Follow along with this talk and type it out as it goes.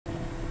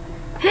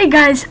Hey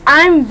guys,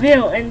 I'm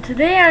Bill and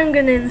today I'm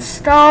gonna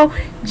install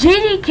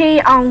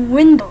JDK on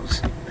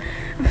Windows.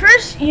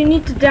 First, you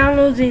need to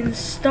download the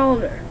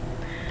installer.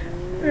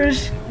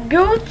 First,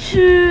 go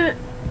to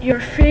your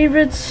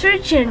favorite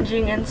search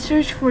engine and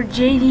search for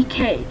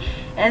JDK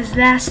as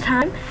last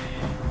time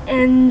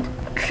and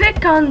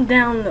click on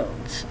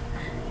downloads.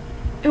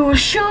 It will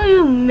show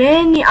you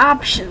many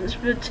options,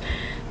 but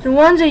the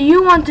ones that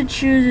you want to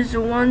choose is the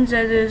ones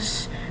that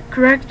is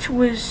correct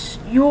with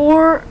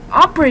your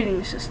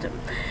operating system.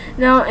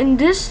 Now in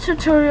this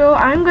tutorial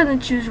I'm going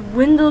to choose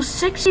Windows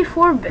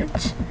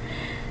 64-bit.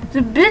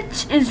 The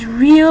bit is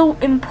real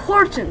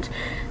important.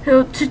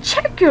 So to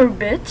check your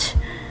bit,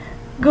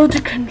 go to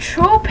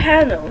Control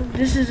Panel.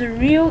 This is a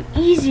real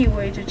easy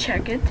way to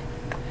check it.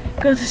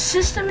 Go to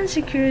System and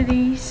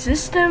Security,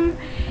 System,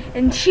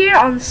 and here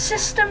on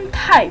System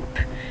Type,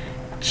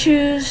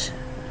 choose,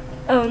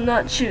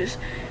 it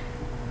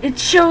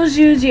shows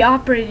you the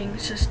operating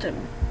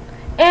system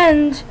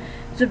and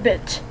the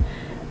bit.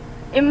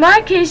 In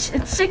my case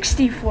it's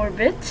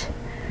 64-bit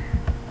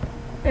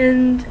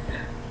and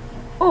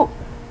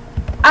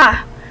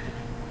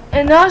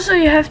and also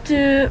you have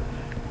to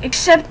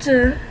accept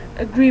the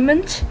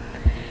agreement,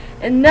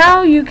 and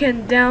now you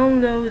can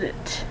download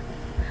it.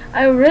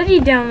 I already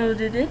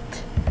downloaded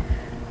it.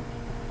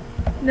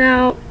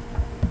 Now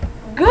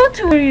go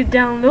to where you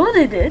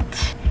downloaded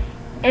it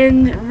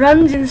and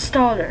run the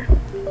installer.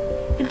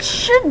 It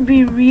should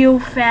be real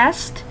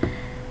fast.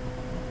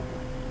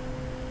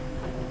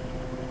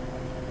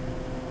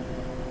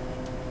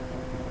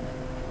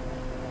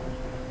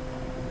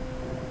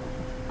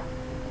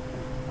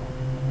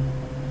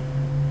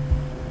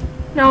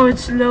 Now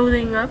it's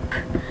loading up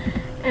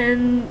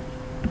and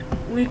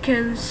we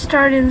can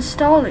start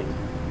installing.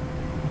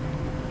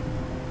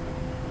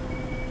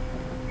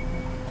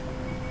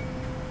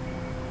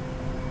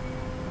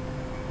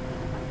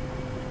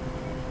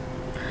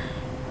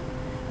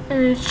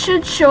 And it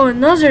should show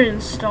another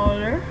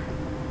installer.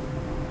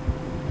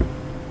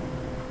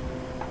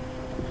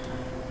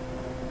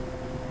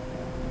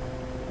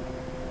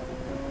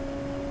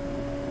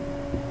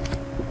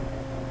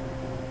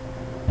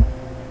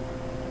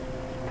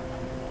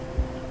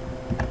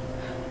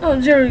 Oh,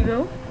 there we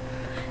go.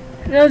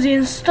 Now the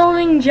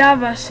installing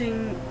Java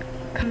thing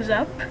comes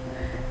up.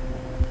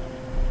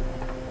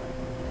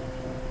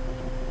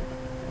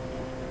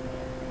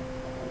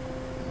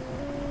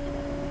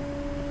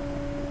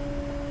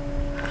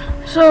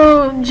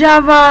 So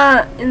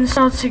Java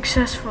installed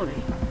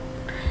successfully.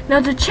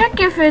 Now to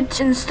check if it's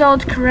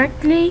installed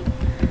correctly,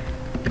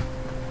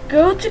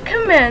 go to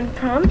command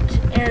prompt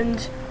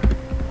and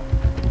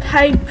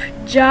type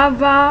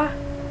java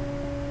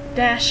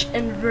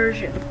 -and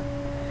version.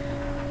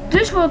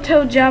 This will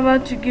tell Java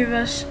to give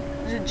us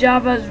the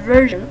Java's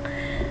version.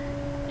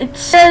 It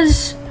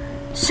says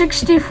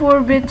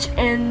 64-bit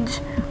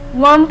and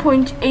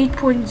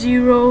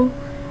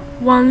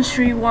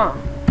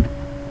 1.8.0131.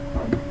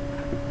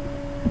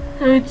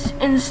 So it's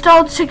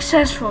installed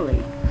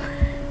successfully.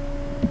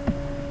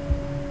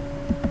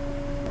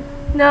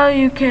 Now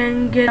you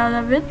can get out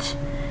of it.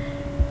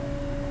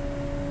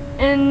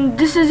 And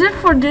this is it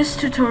for this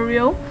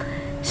tutorial.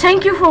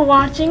 Thank you for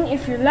watching.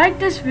 If you like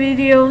this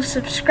video,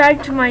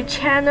 subscribe to my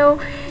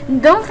channel,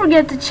 and don't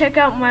forget to check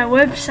out my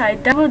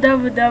website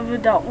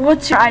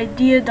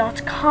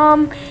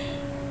www.whatsyouridea.com,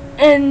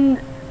 and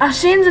I'll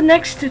see you in the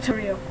next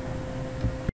tutorial.